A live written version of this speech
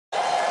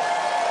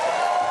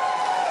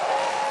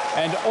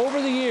And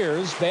over the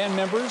years, band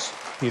members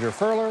Peter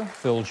Furler,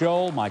 Phil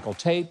Joel, Michael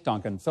Tate,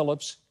 Duncan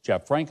Phillips,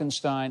 Jeff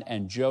Frankenstein,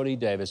 and Jody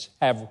Davis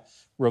have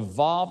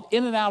revolved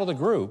in and out of the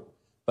group,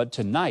 but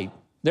tonight,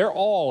 they're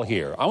all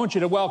here. I want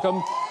you to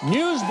welcome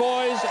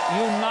Newsboys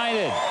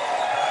United.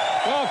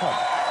 Welcome.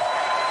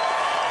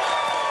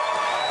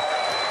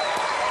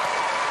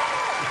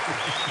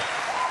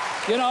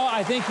 You know,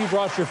 I think you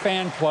brought your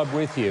fan club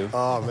with you.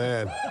 Oh,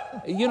 man.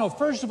 You know,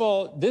 first of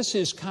all, this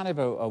is kind of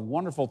a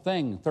wonderful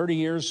thing. 30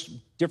 years,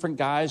 different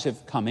guys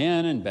have come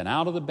in and been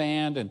out of the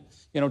band and,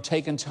 you know,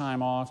 taken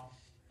time off.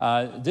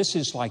 This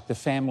is like the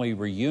family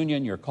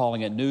reunion. You're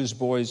calling it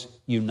Newsboys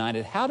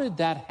United. How did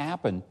that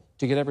happen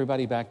to get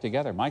everybody back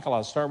together? Michael,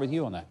 I'll start with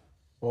you on that.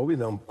 Well, we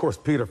know, of course,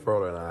 Peter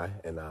Furler and I,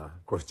 and,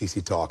 of course,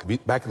 DC Talk.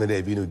 Back in the day,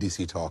 if you knew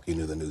DC Talk, you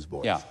knew the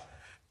Newsboys. Yeah.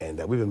 And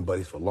we've been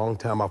buddies for a long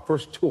time. Our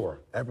first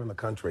tour ever in the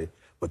country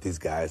with these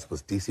guys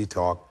was DC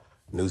Talk,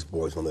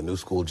 Newsboys on the New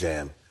School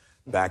Jam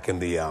back in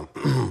the, a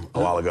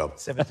while ago.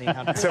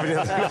 1700.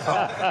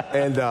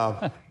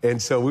 1700. And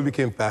so we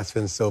became fast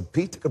friends. So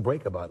Pete took a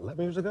break about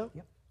 11 years ago.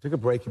 Yep. Took a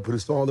break. He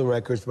produced all the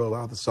records, wrote a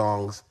lot of the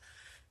songs.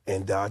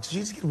 And you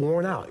just get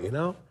worn out, you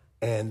know?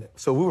 And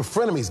so we were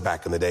frenemies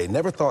back in the day.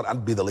 Never thought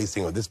I'd be the lead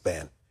singer of this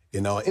band,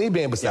 you know? Any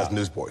band besides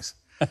Newsboys.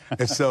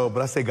 And so,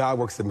 but I say God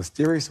works in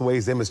mysterious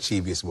ways and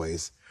mischievous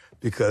ways,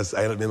 because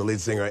I ended up being the lead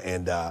singer,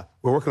 and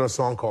we're working on a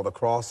song called The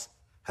Cross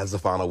Has the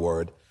Final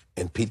Word,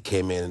 and Pete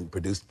came in and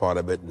produced part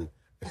of it, and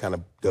kind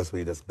of does what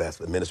he does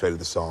best, administrated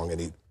the song, and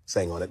he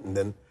sang on it, and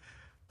then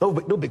no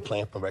big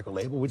plan from the record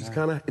label. We just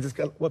kind of,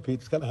 Pete,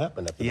 just kind of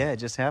happened after that. Yeah, it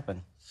just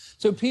happened.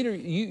 So, Peter,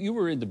 you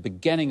were in the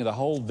beginning of the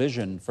whole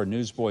vision for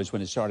Newsboys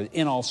when it started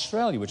in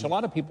Australia, which a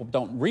lot of people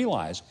don't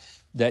realize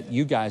that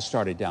you guys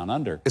started down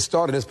under. It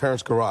started in his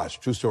parents' garage,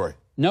 true story.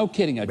 No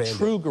kidding, a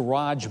true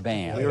garage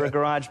band. We were a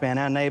garage band.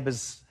 Our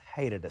neighbors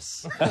hated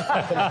us.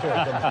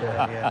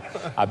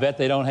 I bet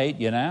they don't hate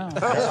you now.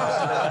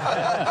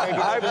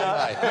 I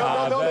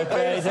bet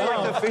they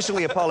don't.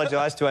 Officially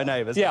apologize to our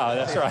neighbors. Yeah,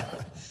 that's right.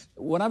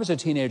 When I was a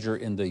teenager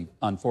in the,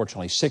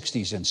 unfortunately,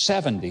 60s and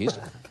 70s,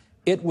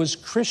 it was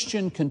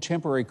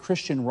contemporary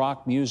Christian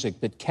rock music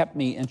that kept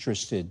me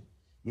interested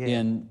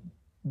in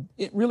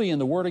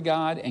the Word of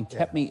God and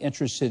kept me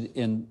interested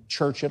in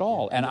church at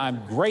all. And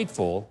I'm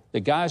grateful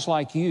that guys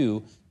like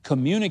you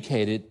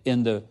communicated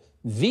in the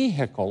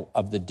vehicle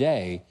of the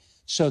day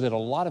so that a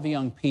lot of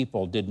young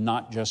people did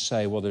not just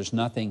say, well, there's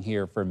nothing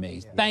here for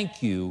me.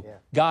 Thank you.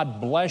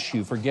 God bless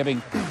you for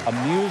giving a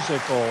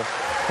musical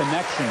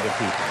connection to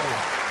people.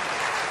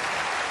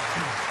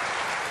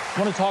 I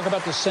want to talk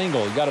about the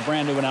single. You got a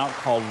brand new one out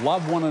called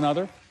Love One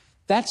Another.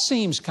 That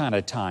seems kind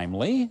of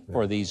timely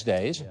for these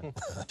days.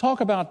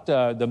 Talk about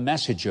the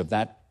message of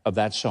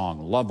that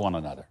song, Love One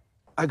Another.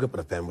 I grew up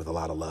in a family with a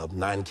lot of love.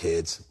 9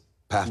 kids,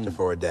 pastor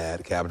for a dad,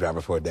 a cab driver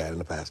for a dad,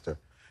 and a pastor.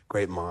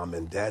 Great mom.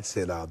 And Dad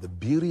said, the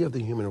beauty of the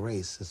human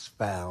race is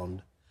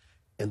found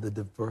in the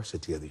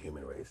diversity of the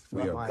human race.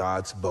 We are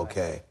God's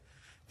bouquet.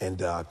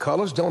 And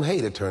colors don't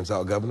hate, it turns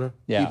out, Governor.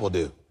 Yeah. People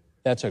do.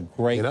 That's a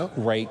great,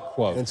 great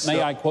quote. So,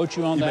 may I quote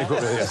you on that?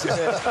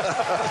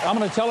 I'm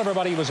going to tell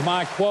everybody it was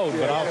my quote,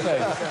 but I'll say,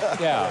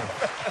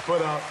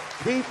 But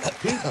Pete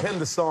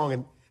penned the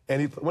song,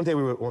 and one day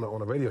we were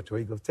on a radio tour.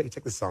 He goes, check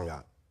this song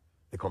out.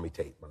 They call me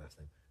Tate, my last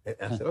name.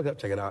 And I said, okay,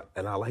 check it out.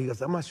 And he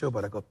goes, I'm not sure,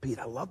 but I go, Pete,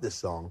 I love this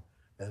song.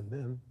 And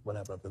then what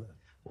happened after that?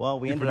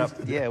 Well, we ended up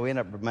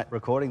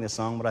recording this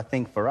song, but I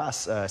think for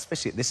us,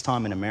 especially at this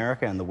time in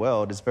America and the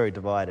world, is very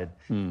divided.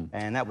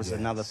 And that was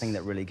another thing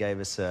that really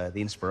gave us the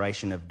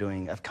inspiration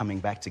of coming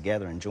back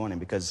together and joining,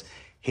 because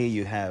here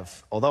you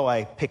have, although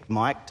I picked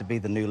Mike to be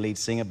the new lead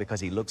singer because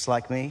he looks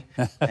like me,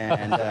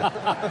 and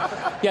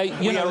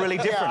we are really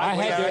different. I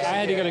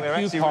had to get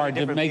a cue card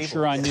to make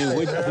sure I knew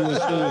who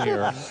was who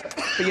here.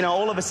 But, you know,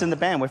 all of us in the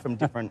band, we're from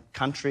different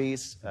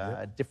countries,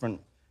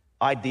 different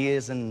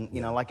ideas, and, you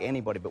know, like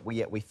anybody, but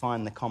we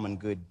find the common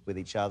good with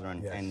each other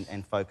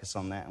and focus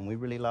on that, and we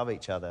really love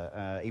each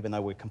other, even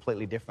though we're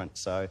completely different,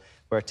 so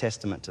we're a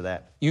testament to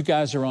that. You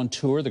guys are on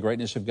tour, the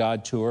Greatness of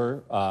God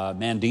tour.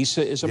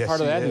 Mandisa is a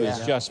part of that, who is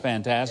just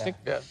fantastic.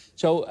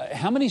 So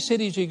how many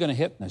cities are you going to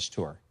hit in this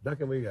tour?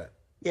 Duncan, we got?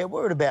 Yeah,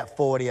 we're at about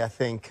 40, I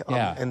think,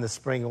 in the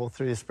spring. All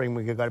through the spring,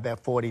 we've got about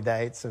 40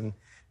 dates, and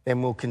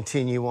then we'll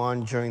continue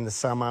on during the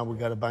summer. We've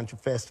got a bunch of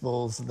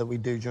festivals that we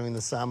do during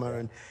the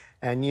summer,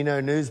 and you know,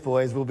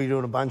 Newsboys, we'll be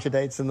doing a bunch of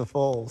dates in the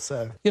fall,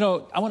 so. You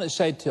know, I want to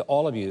say to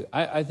all of you,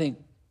 I think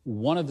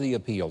one of the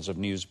appeals of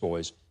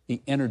Newsboys,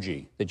 the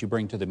energy that you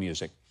bring to the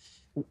music.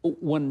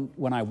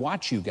 When I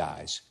watch you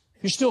guys,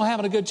 you're still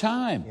having a good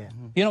time.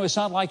 You know, it's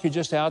not like you're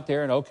just out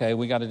there and, okay,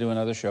 we got to do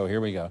another show, here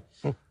we go.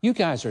 You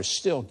guys are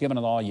still giving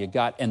it all you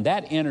got, and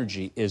that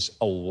energy is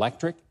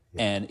electric,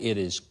 and it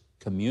is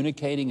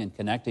communicating and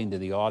connecting to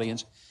the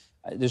audience.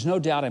 There's no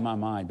doubt in my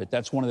mind, but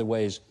that's one of the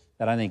ways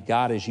that I think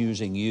God is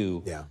using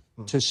you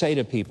to say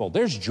to people,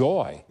 there's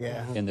joy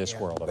in this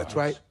world of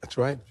ours. That's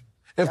right.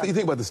 If you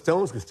think about the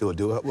Stones can still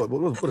do it,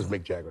 what is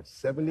Mick Jagger,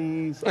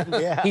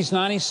 70s? Yeah. He's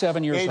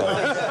 97 years old.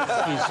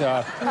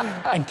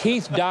 And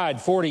Keith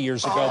died 40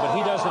 years ago, but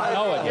he doesn't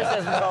know it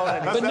yet.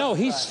 But no,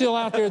 he's still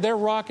out there. They're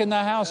rocking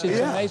the house. It's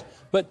amazing.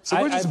 But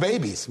so we're just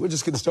babies. We're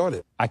just getting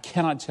started. I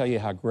cannot tell you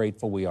how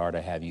grateful we are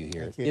to have you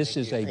here. This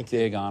is a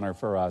big honor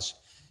for us.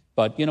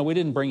 But, you know, we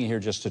didn't bring you here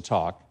just to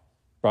talk.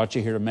 Brought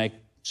you here to make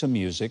some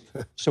music.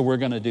 So we're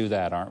going to do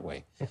that, aren't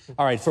we?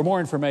 All right, for more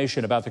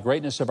information about the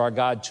Greatness of Our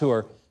God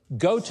tour,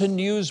 go to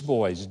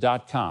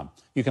newsboys.com.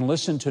 You can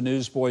listen to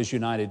Newsboys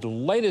United's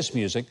latest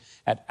music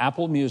at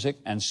Apple Music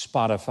and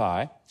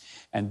Spotify.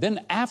 And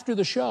then after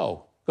the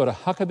show, go to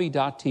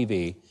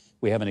Huckabee.tv.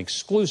 We have an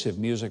exclusive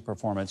music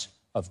performance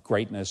of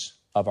Greatness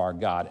of Our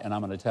God. And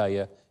I'm going to tell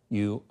you,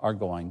 you are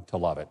going to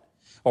love it.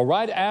 Well,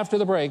 right after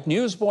the break,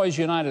 Newsboys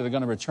United are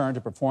going to return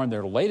to perform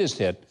their latest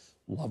hit,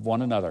 Love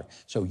One Another.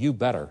 So you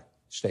better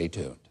stay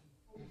tuned.